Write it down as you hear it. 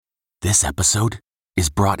This episode is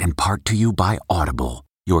brought in part to you by Audible,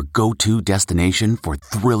 your go-to destination for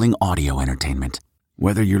thrilling audio entertainment.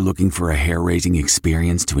 Whether you're looking for a hair-raising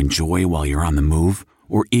experience to enjoy while you're on the move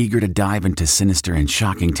or eager to dive into sinister and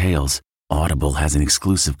shocking tales, Audible has an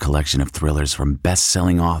exclusive collection of thrillers from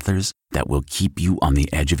best-selling authors that will keep you on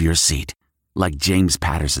the edge of your seat. Like James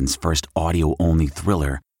Patterson's first audio-only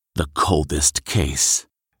thriller, The Coldest Case.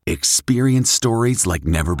 Experience stories like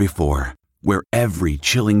never before, where every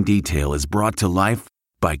chilling detail is brought to life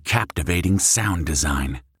by captivating sound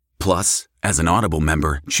design. Plus, as an Audible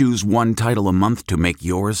member, choose one title a month to make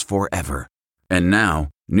yours forever. And now,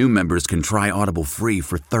 new members can try Audible free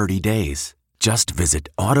for 30 days. Just visit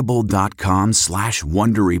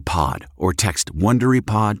audible.com/WonderyPod or text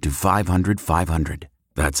WonderyPod to 500-500.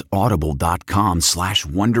 That's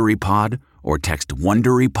audible.com/WonderyPod or text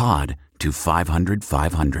WonderyPod to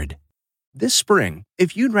 500-500. This spring,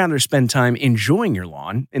 if you'd rather spend time enjoying your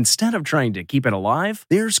lawn instead of trying to keep it alive,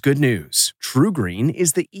 there's good news. TruGreen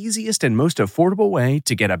is the easiest and most affordable way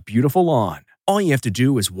to get a beautiful lawn. All you have to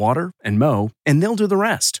do is water and mow, and they'll do the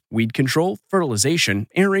rest. Weed control, fertilization,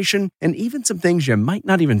 aeration, and even some things you might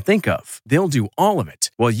not even think of. They'll do all of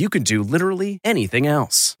it, while you can do literally anything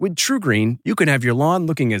else. With TruGreen, you can have your lawn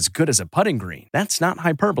looking as good as a putting green. That's not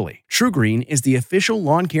hyperbole. TruGreen is the official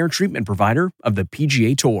lawn care treatment provider of the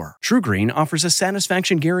PGA Tour. TruGreen offers a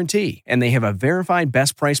satisfaction guarantee, and they have a verified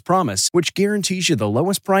best price promise, which guarantees you the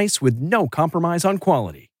lowest price with no compromise on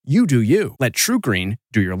quality. You do you. Let TruGreen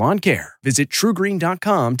do your lawn care. Visit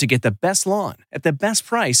TruGreen.com to get the best lawn at the best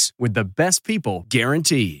price with the best people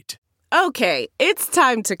guaranteed. Okay, it's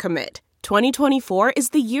time to commit. 2024 is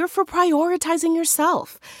the year for prioritizing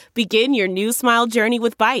yourself. Begin your new smile journey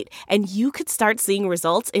with Byte, and you could start seeing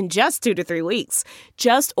results in just 2 to 3 weeks.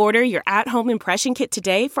 Just order your at-home impression kit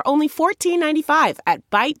today for only $14.95 at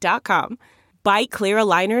Byte.com. Byte Clear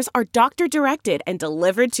aligners are doctor-directed and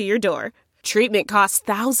delivered to your door. Treatment costs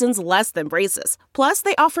thousands less than braces. Plus,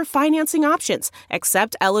 they offer financing options,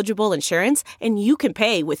 accept eligible insurance, and you can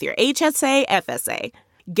pay with your HSA FSA.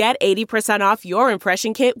 Get 80% off your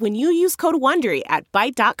impression kit when you use code WONDERY at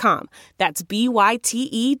Byte.com. That's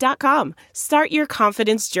BYTE.com. Start your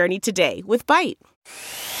confidence journey today with Byte.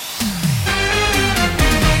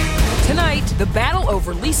 Tonight, the battle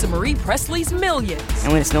over Lisa Marie Presley's millions.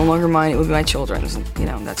 And when it's no longer mine, it will be my children's,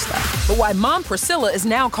 that stuff. But why Mom Priscilla is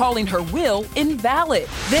now calling her will invalid.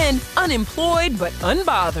 Then, unemployed but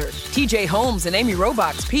unbothered. TJ Holmes and Amy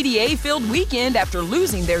Robach's PDA-filled weekend after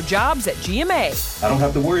losing their jobs at GMA. I don't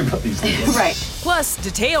have to worry about these things. Right. Plus,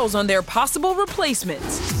 details on their possible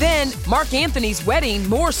replacements. Then, Mark Anthony's wedding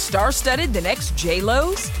more star-studded than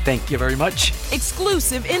ex-J-Lo's. Thank you very much.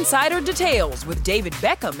 Exclusive insider details with David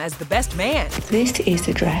Beckham as the best man. This is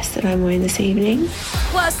the dress that I'm wearing this evening.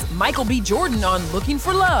 Plus, Michael B. Jordan on Looking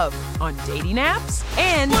for Love, on dating apps,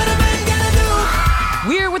 and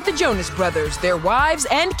we're with the Jonas Brothers, their wives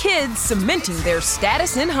and kids cementing their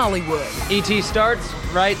status in Hollywood. ET starts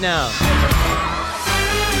right now.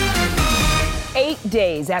 8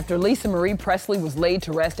 days after Lisa Marie Presley was laid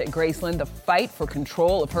to rest at Graceland, the fight for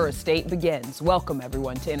control of her estate begins. Welcome,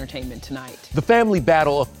 everyone, to Entertainment Tonight. The family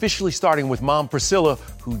battle officially starting with Mom Priscilla,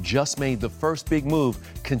 who just made the first big move,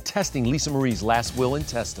 contesting Lisa Marie's last will and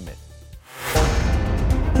testament.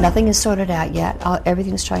 Nothing is sorted out yet.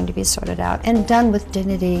 Everything's trying to be sorted out and done with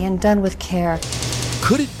dignity and done with care.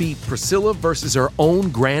 Could it be Priscilla versus her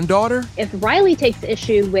own granddaughter? If Riley takes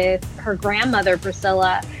issue with her grandmother,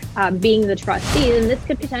 Priscilla, being the trustee, then this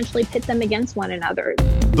could potentially pit them against one another.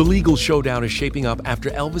 The legal showdown is shaping up after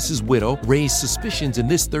Elvis's widow raised suspicions in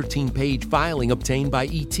this 13-page filing obtained by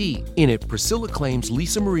ET. In it, Priscilla claims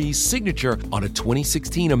Lisa Marie's signature on a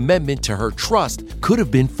 2016 amendment to her trust could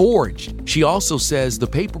have been forged. She also says the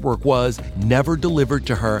paperwork was never delivered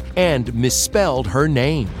to her and misspelled her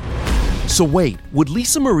name. So wait, would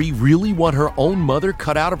Lisa Marie really want her own mother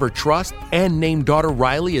cut out of her trust and name daughter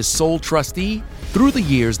Riley as sole trustee? Through the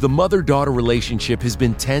years, the mother-daughter relationship has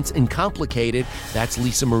been tense and complicated. That's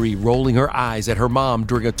Lisa Marie rolling her eyes at her mom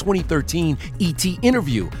during a 2013 ET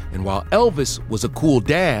interview. And while Elvis was a cool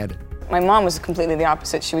dad, My mom was completely the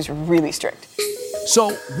opposite. She was really strict.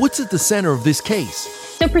 So what's at the center of this case?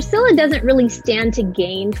 So Priscilla doesn't really stand to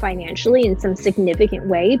gain financially in some significant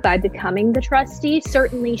way by becoming the trustee.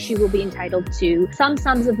 Certainly she will be entitled to some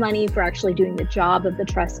sums of money for actually doing the job of the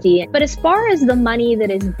trustee. But as far as the money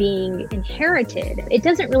that is being inherited, it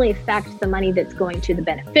doesn't really affect the money that's going to the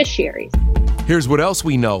beneficiaries. Here's what else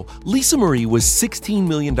we know. Lisa Marie was $16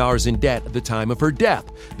 million in debt at the time of her death.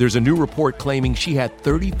 There's a new report claiming she had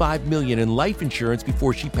 $35 million in life insurance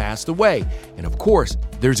before she passed away. And of course,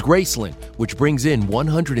 there's Graceland, which brings in $100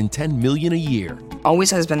 $110 million a year.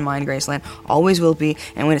 Always has been mine, Graceland. Always will be.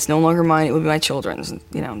 And when it's no longer mine, it will be my children's.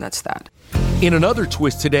 That's that. In another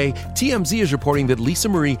twist today, TMZ is reporting that Lisa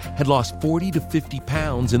Marie had lost 40 to 50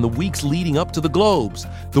 pounds in the weeks leading up to the Globes.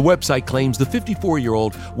 The website claims the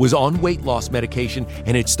 54-year-old was on weight loss medication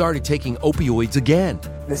and had started taking opioids again.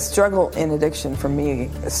 The struggle in addiction for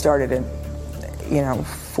me started at,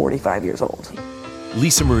 45 years old.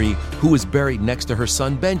 Lisa Marie, who was buried next to her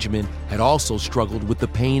son Benjamin, had also struggled with the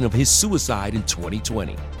pain of his suicide in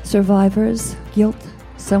 2020. Survivor's guilt,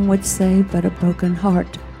 some would say, but a broken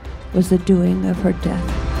heart was the doing of her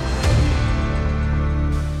death.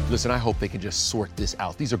 Listen, I hope they can just sort this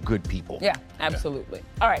out. These are good people. Yeah, absolutely.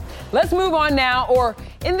 Yeah. All right, let's move on now, or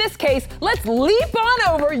in this case, let's leap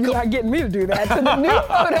on over. You're not getting me to do that. To the new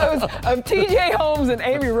photos of TJ Holmes and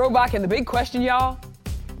Amy Robach. And the big question, y'all,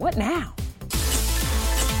 what now?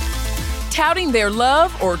 Touting their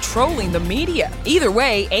love or trolling the media. Either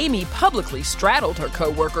way, Amy publicly straddled her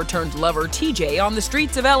co-worker turned lover TJ on the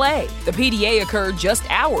streets of LA. The PDA occurred just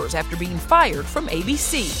hours after being fired from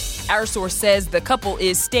ABC. Our source says the couple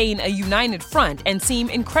is staying a united front and seem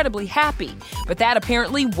incredibly happy. But that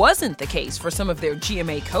apparently wasn't the case for some of their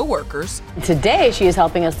GMA co-workers. Today, she is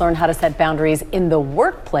helping us learn how to set boundaries in the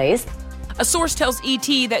workplace. A source tells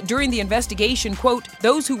ET that during the investigation, quote,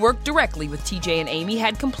 those who worked directly with TJ and Amy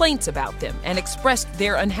had complaints about them and expressed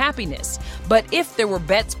their unhappiness. But if there were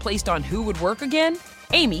bets placed on who would work again,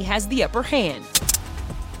 Amy has the upper hand.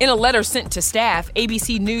 In a letter sent to staff,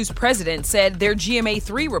 ABC News president said their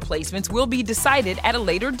GMA3 replacements will be decided at a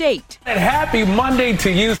later date. And happy Monday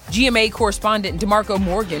to you. GMA correspondent DeMarco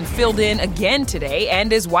Morgan filled in again today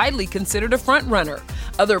and is widely considered a frontrunner.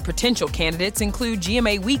 Other potential candidates include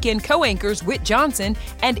GMA Weekend co-anchors Whit Johnson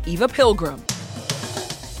and Eva Pilgrim.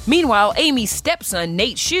 Meanwhile, Amy's stepson,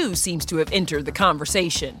 Nate Shue, seems to have entered the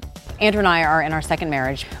conversation. Andrew and I are in our second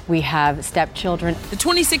marriage. We have stepchildren. The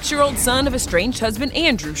 26-year-old son of estranged husband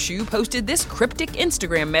Andrew Shue posted this cryptic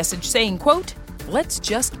Instagram message saying, quote, let's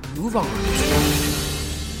just move on.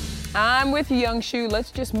 I'm with you, young Shue. Let's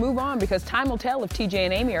just move on because time will tell if TJ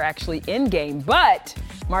and Amy are actually in game. But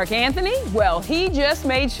Mark Anthony, well, he just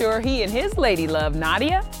made sure he and his lady love,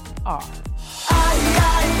 Nadia, are.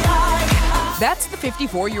 That's the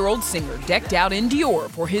 54-year-old singer decked out in Dior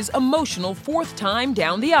for his emotional fourth time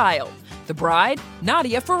down the aisle. The bride,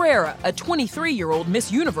 Nadia Ferreira, a 23-year-old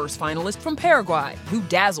Miss Universe finalist from Paraguay, who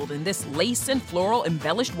dazzled in this lace and floral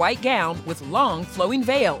embellished white gown with long flowing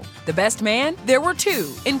veil. The best man? There were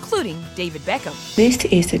two, including David Beckham. This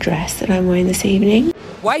is the dress that I'm wearing this evening.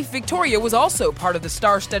 Wife Victoria was also part of the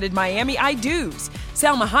star-studded Miami I Do's.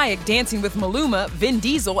 Salma Hayek dancing with Maluma, Vin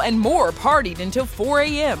Diesel, and more partied until 4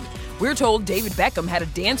 a.m. We're told David Beckham had a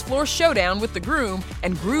dance floor showdown with the groom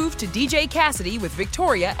and grooved to DJ Cassidy with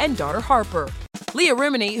Victoria and daughter Harper. Leah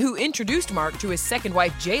Remini, who introduced Mark to his second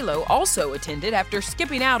wife J-Lo, also attended after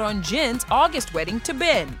skipping out on Jen's August wedding to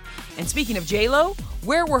Ben. And speaking of J-Lo,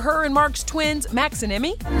 where were her and Mark's twins, Max and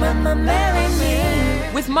Emmy?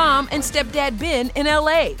 With mom and stepdad Ben in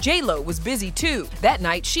L.A. J-Lo was busy too. That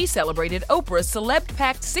night, she celebrated Oprah's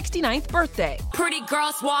celeb-packed 69th birthday. Pretty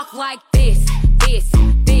girls walk like this, this.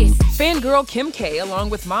 Fangirl Kim K, along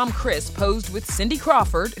with mom Chris, posed with Cindy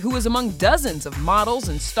Crawford, who was among dozens of models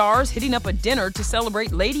and stars hitting up a dinner to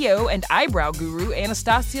celebrate Lady O and eyebrow guru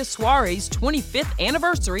Anastasia Soares' 25th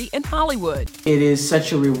anniversary in Hollywood. It is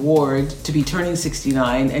such a reward to be turning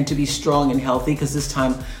 69 and to be strong and healthy, because this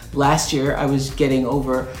time last year I was getting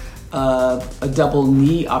over a double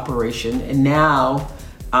knee operation, and now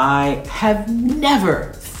I have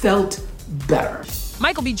never felt better.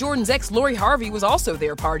 Michael B. Jordan's ex Lori Harvey was also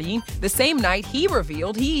there partying the same night he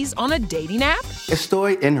revealed he's on a dating app.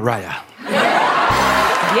 Estoy en raya.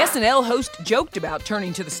 The SNL host joked about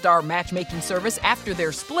turning to the star matchmaking service after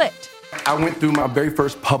their split. I went through my very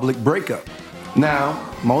first public breakup.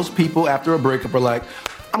 Now, most people after a breakup are like,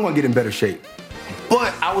 I'm gonna get in better shape.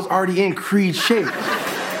 But I was already in Creed shape.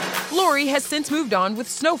 Lori has since moved on with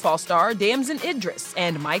Snowfall star Damson Idris.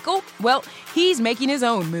 And Michael? Well, he's making his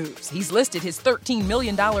own moves. He's listed his $13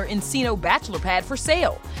 million Encino bachelor pad for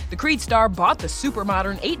sale. The Creed star bought the super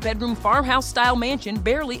modern 8-bedroom farmhouse-style mansion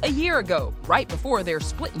barely a year ago, right before their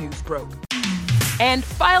split news broke. And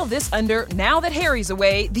file this under, now that Harry's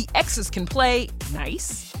away, the exes can play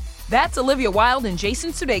nice. That's Olivia Wilde and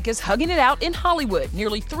Jason Sudeikis hugging it out in Hollywood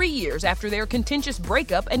nearly 3 years after their contentious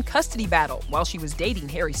breakup and custody battle while she was dating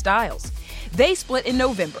Harry Styles. They split in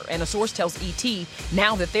November, and a source tells ET,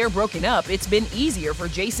 now that they're broken up, it's been easier for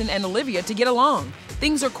Jason and Olivia to get along.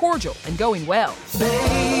 Things are cordial and going well.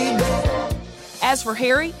 Baby. As for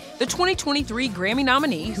Harry, the 2023 Grammy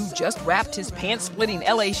nominee, who just wrapped his pants-splitting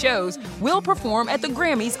LA shows, will perform at the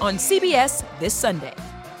Grammys on CBS this Sunday.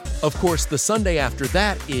 Of course, the Sunday after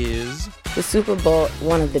that is the Super Bowl,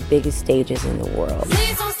 one of the biggest stages in the world.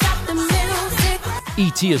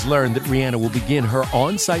 E.T. has learned that Rihanna will begin her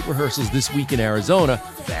on-site rehearsals this week in Arizona.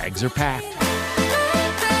 Bags are packed.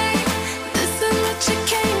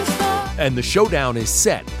 And the showdown is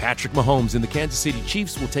set. Patrick Mahomes and the Kansas City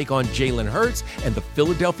Chiefs will take on Jalen Hurts and the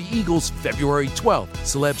Philadelphia Eagles February 12th.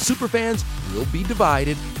 Celeb superfans will be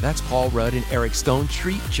divided. That's Paul Rudd and Eric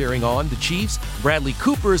Stonestreet cheering on the Chiefs. Bradley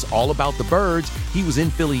Cooper's all about the Birds. He was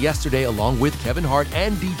in Philly yesterday along with Kevin Hart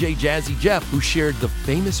and DJ Jazzy Jeff, who shared the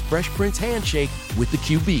famous Fresh Prince handshake with the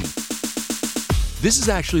QB. This is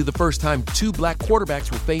actually the first time two black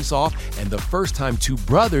quarterbacks will face off and the first time two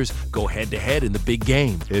brothers go head-to-head in the big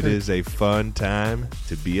game. It is a fun time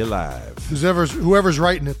to be alive. Whoever's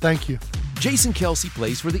writing it, thank you. Jason Kelce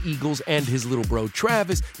plays for the Eagles, and his little bro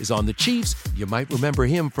Travis is on the Chiefs. You might remember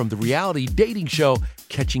him from the reality dating show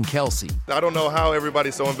Catching Kelce. I don't know how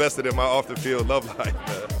everybody's so invested in my off-the-field love life.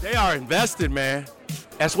 They are invested, man.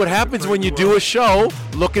 That's what happens when you do a show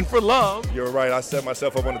looking for love. You're right. I set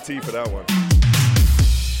myself up on the tee for that one.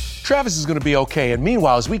 Travis is going to be okay. And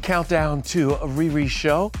meanwhile, as we count down to a Riri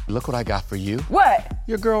show, look what I got for you. What?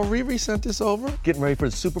 Your girl Riri sent this over. Getting ready for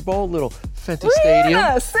the Super Bowl, little Fenty Stadium.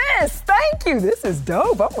 Rihanna, sis, thank you. This is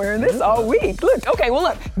dope. I'm wearing this all week. Look,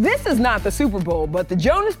 this is not the Super Bowl, but the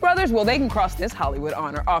Jonas Brothers, well, they can cross this Hollywood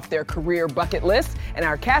honor off their career bucket list. And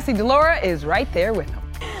our Cassie DeLaura is right there with them.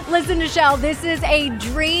 Listen, Michelle, this is a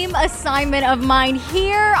dream assignment of mine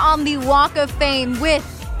here on the Walk of Fame with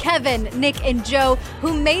Kevin, Nick, and Joe,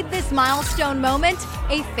 who made this milestone moment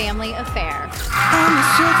a family affair.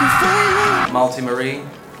 Malty Marie,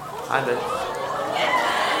 hi there.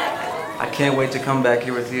 I can't wait to come back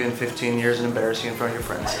here with you in 15 years and embarrass you in front of your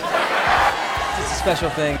friends. It's a special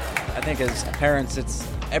thing. I think as parents,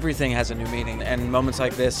 everything has a new meaning, and moments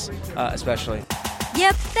like this especially.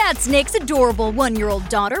 Yep, that's Nick's adorable one-year-old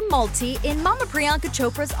daughter, Malty, in Mama Priyanka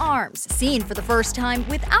Chopra's arms, seen for the first time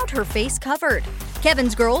without her face covered.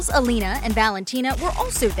 Kevin's girls, Alina and Valentina, were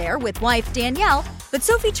also there with wife Danielle, but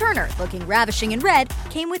Sophie Turner, looking ravishing in red,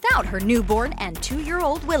 came without her newborn and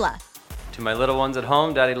 2-year-old Willa. To my little ones at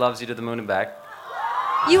home, Daddy loves you to the moon and back.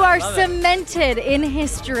 You are cemented in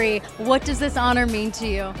history. What does this honor mean to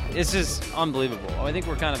you? It's just unbelievable. I think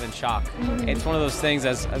we're kind of in shock. It's one of those things,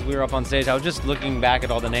 as we were up on stage, I was just looking back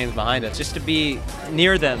at all the names behind us. Just to be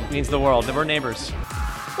near them means the world. We're neighbors.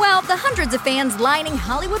 Well, the hundreds of fans lining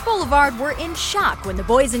Hollywood Boulevard were in shock when the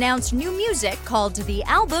boys announced new music called The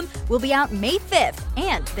Album will be out May 5th,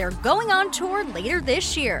 and they're going on tour later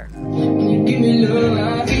this year.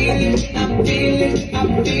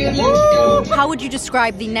 How would you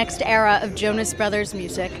describe the next era of Jonas Brothers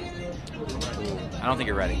music? I don't think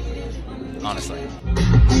you're ready, honestly.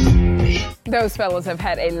 Those fellas have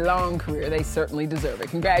had a long career. They certainly deserve it.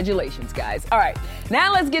 Congratulations, guys. All right,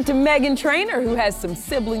 now let's get to Meghan Trainor, who has some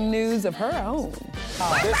sibling news of her own.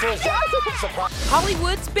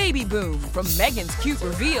 Hollywood's baby boom, from Meghan's cute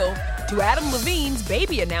reveal to Adam Levine's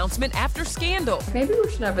baby announcement after Scandal. Maybe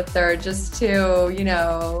we should have a third just to,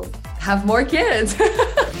 have more kids.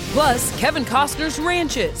 Plus, Kevin Costner's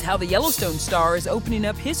Ranches, how the Yellowstone star is opening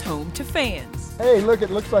up his home to fans. Hey, look, it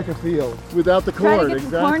looks like a field without the corn.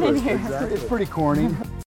 Exactly. Corn in here. Exactly. It's pretty corny.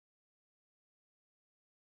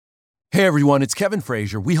 Hey everyone, it's Kevin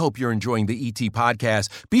Frazier. We hope you're enjoying the ET podcast.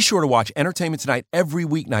 Be sure to watch Entertainment Tonight every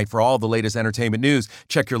weeknight for all the latest entertainment news.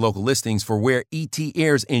 Check your local listings for where ET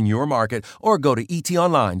airs in your market or go to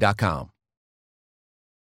etonline.com.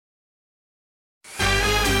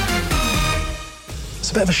 It's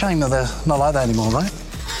a bit of a shame that they're not like that anymore, right?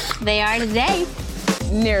 They are today.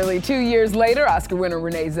 Nearly 2 years later, Oscar winner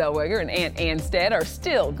Renee Zellweger and Aunt Anstead are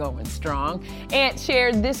still going strong. Aunt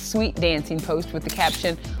shared this sweet dancing post with the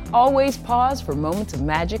caption, "Always pause for moments of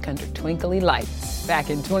magic under twinkly lights." Back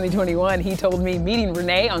in 2021, he told me meeting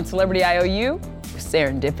Renee on Celebrity IOU was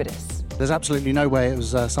serendipitous. There's absolutely no way it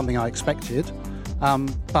was something I expected,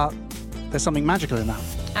 but there's something magical in that.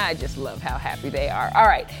 I just love how happy they are. All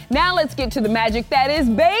right, now let's get to the magic that is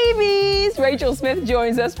babies. Rachel Smith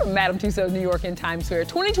joins us from Madame Tussauds New York in Times Square.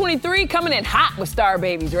 2023 coming in hot with star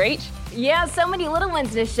babies, Rach. Yeah, so many little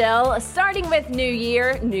ones, Nichelle. Starting with New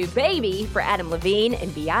Year, new baby for Adam Levine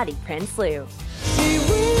and Beate Prinsloo.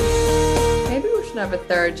 Maybe we should have a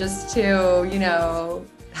third just to,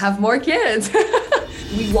 have more kids.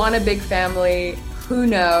 We want a big family. Who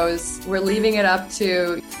knows? We're leaving it up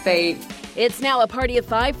to fate. It's now a party of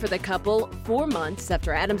 5 for the couple, 4 months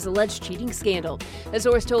after Adam's alleged cheating scandal. A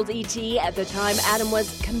source told ET at the time Adam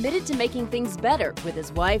was committed to making things better with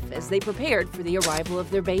his wife as they prepared for the arrival of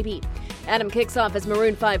their baby. Adam kicks off his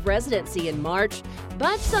Maroon 5 residency in March,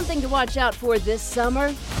 but something to watch out for this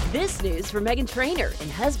summer. This news from Meghan Trainor and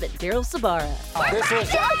husband Daryl Sabara. This is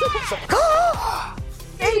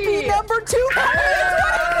baby number 2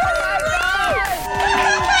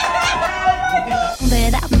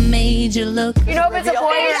 that I made you look. You know, if it's a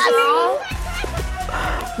boy or a girl,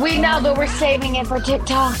 we know that we're saving it for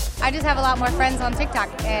TikTok. I just have a lot more friends on TikTok,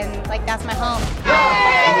 and that's my home.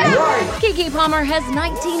 Keke Palmer has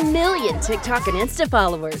 19 million TikTok and Insta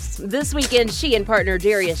followers. This weekend, she and partner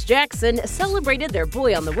Darius Jackson celebrated their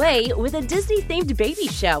boy on the way with a Disney-themed baby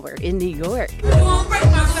shower in New York.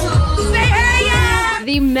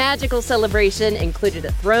 The magical celebration included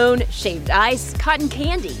a throne, shaved ice, cotton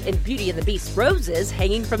candy, and Beauty and the Beast roses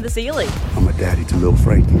hanging from the ceiling. I'm a daddy to little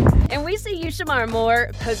Frankie. And we see you, Shamar Moore,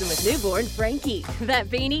 posing with newborn Frankie. That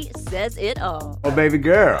beanie says it all. Oh, baby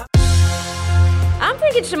girl. I'm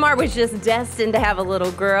thinking Shamar was just destined to have a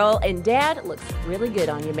little girl, and Dad looks really good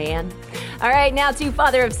on you, man. All right, now to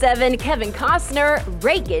father of 7, Kevin Costner,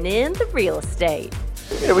 raking in the real estate.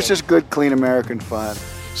 It was just good, clean American fun.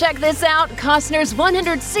 Check this out, Costner's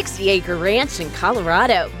 160-acre ranch in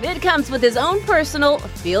Colorado. It comes with his own personal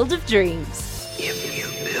Field of Dreams. If you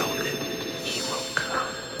build it, he will come.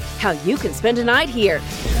 How you can spend a night here.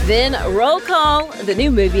 Then Roll Call, the new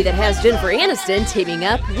movie that has Jennifer Aniston teaming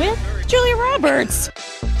up with Julia Roberts.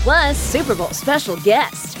 Plus, Super Bowl special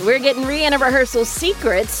guest. We're getting Rihanna rehearsal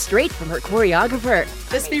secrets straight from her choreographer.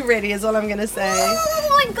 Just be ready is all I'm going to say. Oh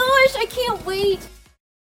my gosh, I can't wait.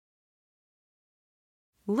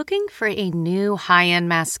 Looking for a new high-end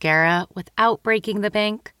mascara without breaking the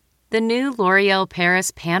bank? The new L'Oreal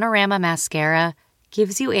Paris Panorama Mascara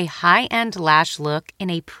gives you a high-end lash look in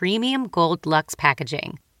a premium gold luxe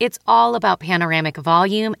packaging. It's all about panoramic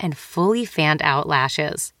volume and fully fanned-out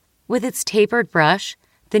lashes. With its tapered brush,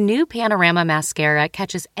 the new Panorama Mascara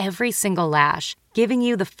catches every single lash, giving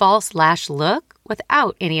you the false lash look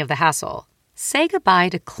without any of the hassle. Say goodbye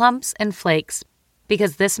to clumps and flakes,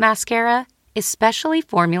 because this mascara is specially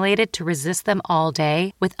formulated to resist them all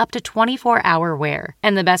day with up to 24-hour wear.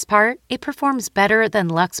 And the best part? It performs better than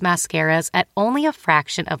Luxe mascaras at only a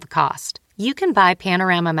fraction of the cost. You can buy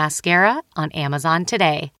Panorama Mascara on Amazon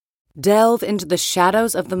today. Delve into the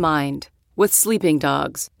shadows of the mind with Sleeping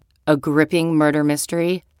Dogs, a gripping murder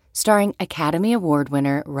mystery starring Academy Award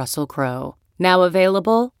winner Russell Crowe. Now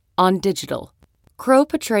available on digital. Crowe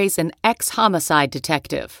portrays an ex-homicide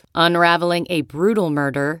detective, unraveling a brutal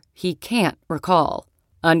murder he can't recall.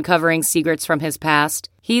 Uncovering secrets from his past,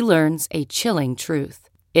 he learns a chilling truth.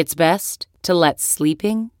 It's best to let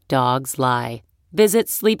sleeping dogs lie. Visit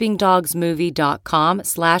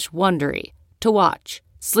sleepingdogsmovie.com/Wondery to watch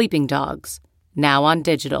Sleeping Dogs, now on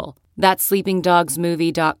digital. That's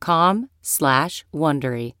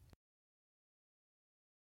sleepingdogsmovie.com/Wondery.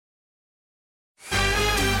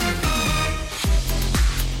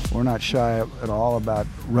 We're not shy at all about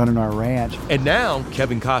running our ranch. And now,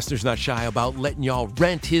 Kevin Costner's not shy about letting y'all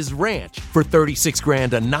rent his ranch for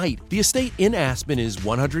 $36,000 a night. The estate in Aspen is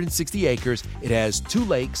 160 acres. It has 2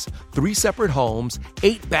 lakes, 3 separate homes,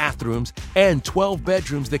 8 bathrooms, and 12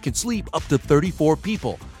 bedrooms that can sleep up to 34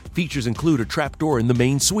 people. Features include a trapdoor in the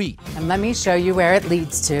main suite. And let me show you where it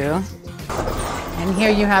leads to. And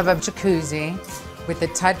here you have a jacuzzi with the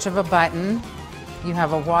touch of a button. You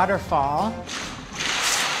have a waterfall.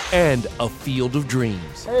 And a field of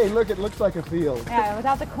dreams. Hey, look, it looks like a field. Yeah,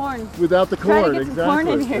 without the corn. Without the corn, Try to get some exactly. corn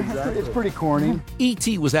in here. Exactly. It's pretty corny.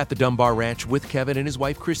 E.T. was at the Dunbar Ranch with Kevin and his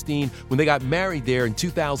wife Christine when they got married there in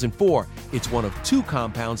 2004. It's one of 2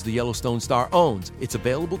 compounds the Yellowstone Star owns. It's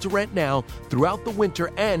available to rent now throughout the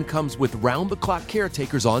winter and comes with round-the-clock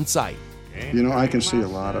caretakers on site. You know, I can see a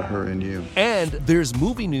lot of her in you. And there's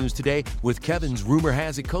movie news today with Kevin's rumor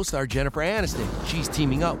has it co-star Jennifer Aniston. She's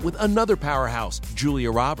teaming up with another powerhouse, Julia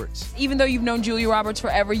Roberts. Even though you've known Julia Roberts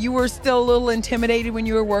forever, you were still a little intimidated when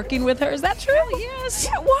you were working with her. Is that true? Yes.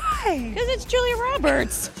 Yeah, why? Because it's Julia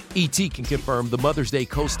Roberts. E.T. can confirm the Mother's Day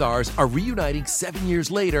co-stars are reuniting 7 years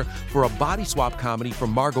later for a body swap comedy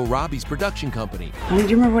from Margot Robbie's production company. Do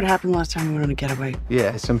you remember what happened last time we went on a getaway?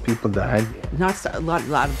 Yeah, some people died. Not a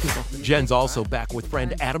lot of people. Jen's also back with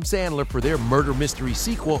friend Adam Sandler for their murder mystery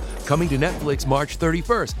sequel coming to Netflix March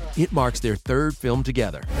 31st. It marks their 3rd film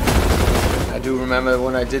together. I do remember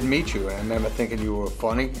when I did meet you. I remember thinking you were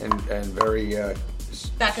funny and very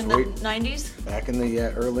Back in sweet. the 90s? Back in the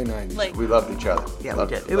early 90s. Like- We loved each other. Yeah,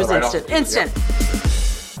 Loved we did. it. It was Right instant. off. Instant.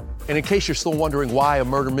 And in case you're still wondering why a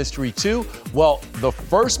murder mystery 2, well, the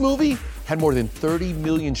first movie had more than 30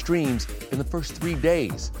 million streams in the first 3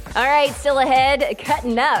 days. All right, still ahead,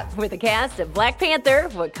 cutting up with the cast of Black Panther: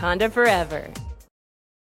 Wakanda Forever.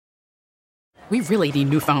 We really need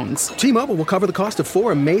new phones. T-Mobile will cover the cost of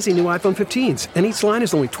 4 amazing new iPhone 15s, and each line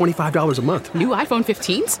is only $25 a month. New iPhone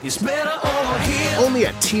 15s? It's better over here. Only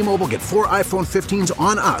at T-Mobile, get 4 iPhone 15s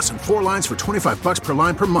on us and 4 lines for $25 per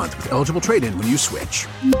line per month with eligible trade-in when you switch.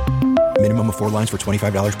 Minimum of 4 lines for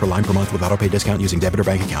 $25 per line per month with autopay discount using debit or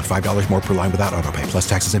bank account. $5 more per line without autopay, plus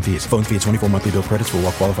taxes and fees. Phone fee at 24 monthly bill credits for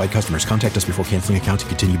well-qualified customers. Contact us before canceling account to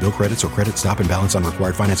continue bill credits or credit stop and balance on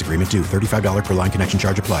required finance agreement due. $35 per line connection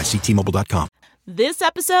charge applies. See T-Mobile.com. This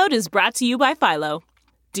episode is brought to you by Philo.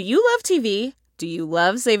 Do you love TV? Do you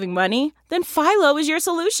love saving money? Then Philo is your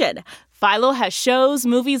solution. Philo has shows,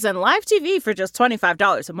 movies, and live TV for just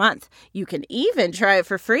 $25 a month. You can even try it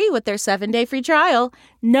for free with their 7-day free trial.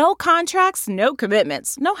 No contracts, no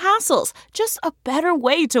commitments, no hassles. Just a better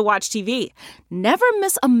way to watch TV. Never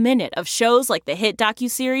miss a minute of shows like the hit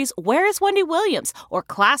docuseries Where is Wendy Williams? Or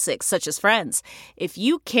classics such as Friends. If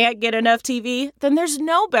you can't get enough TV, then there's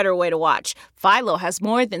no better way to watch. Philo has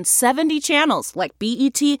more than 70 channels like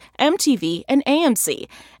BET, MTV, and AMC.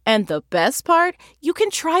 And the best part? You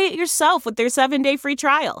can try it yourself with their 7-day free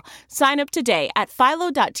trial. Sign up today at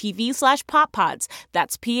philo.tv/poppods.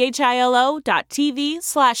 That's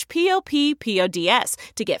philo.tv/POPPODS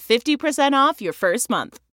to get 50% off your first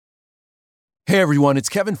month. Hey everyone, it's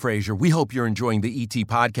Kevin Frazier. We hope you're enjoying the ET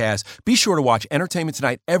podcast. Be sure to watch Entertainment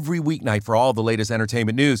Tonight every weeknight for all the latest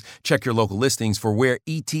entertainment news. Check your local listings for where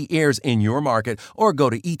ET airs in your market or go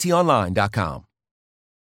to etonline.com.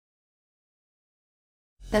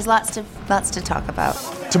 There's lots to talk about.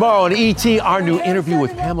 Tomorrow on ET, our new interview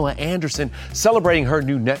with Pamela Anderson, celebrating her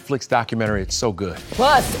new Netflix documentary. It's so good.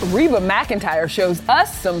 Plus, Reba McEntire shows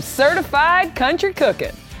us some certified country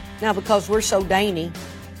cooking. Now, because we're so dainty,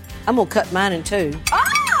 I'm going to cut mine in two.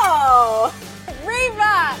 Oh!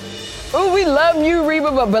 Reba! Ooh, we love you,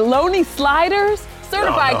 Reba, but bologna sliders?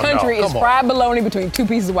 Certified country is fried bologna between 2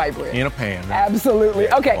 pieces of white bread. In a pan. Right? Absolutely.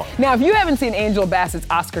 Okay, now if you haven't seen Angela Bassett's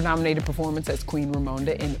Oscar-nominated performance as Queen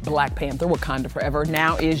Ramonda in Black Panther: Wakanda Forever,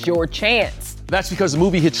 now is your chance. That's because the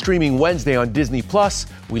movie hits streaming Wednesday on Disney+.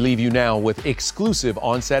 We leave you now with exclusive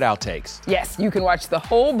on-set outtakes. Yes, you can watch the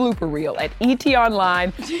whole blooper reel at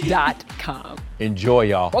etonline.com. Enjoy,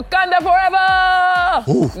 y'all. Wakanda Forever!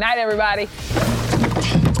 Ooh. Night, everybody.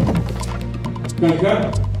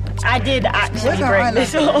 I did actually break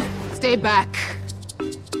this off. Stay back,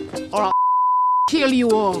 or I'll kill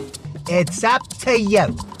you all. It's up to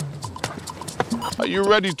you. Are you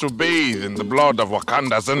ready to bathe in the blood of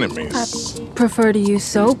Wakanda's enemies? I prefer to use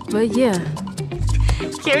soap, but yeah.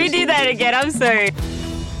 Can we do that again? I'm sorry.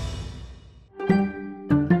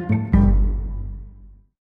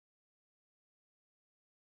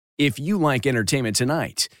 If you like Entertainment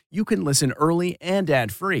Tonight, you can listen early and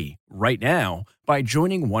ad-free right now by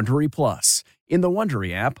joining Wondery Plus in the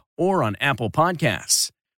Wondery app or on Apple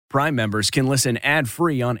Podcasts. Prime members can listen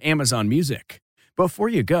ad-free on Amazon Music. Before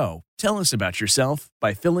you go, tell us about yourself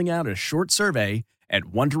by filling out a short survey at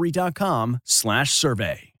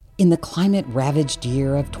Wondery.com/survey. In the climate-ravaged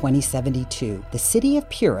year of 2072, the city of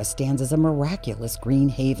Pura stands as a miraculous green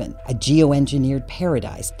haven, a geoengineered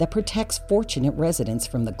paradise that protects fortunate residents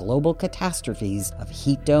from the global catastrophes of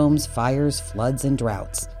heat domes, fires, floods, and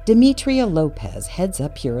droughts. Demetria Lopez heads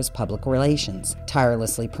up Pura's public relations,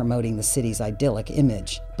 tirelessly promoting the city's idyllic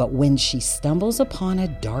image. But when she stumbles upon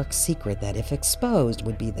a dark secret that, if exposed,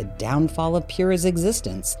 would be the downfall of Pura's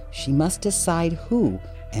existence, she must decide who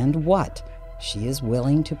and what she is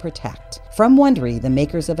willing to protect. From Wondery, the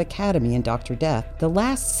makers of Academy and Dr. Death, The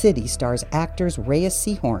Last City stars actors Reyes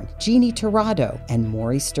Sehorn, Jeannie Torrado, and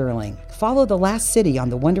Maury Sterling. Follow The Last City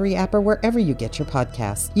on the Wondery app or wherever you get your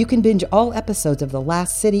podcasts. You can binge all episodes of The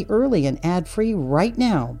Last City early and ad-free right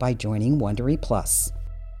now by joining Wondery Plus.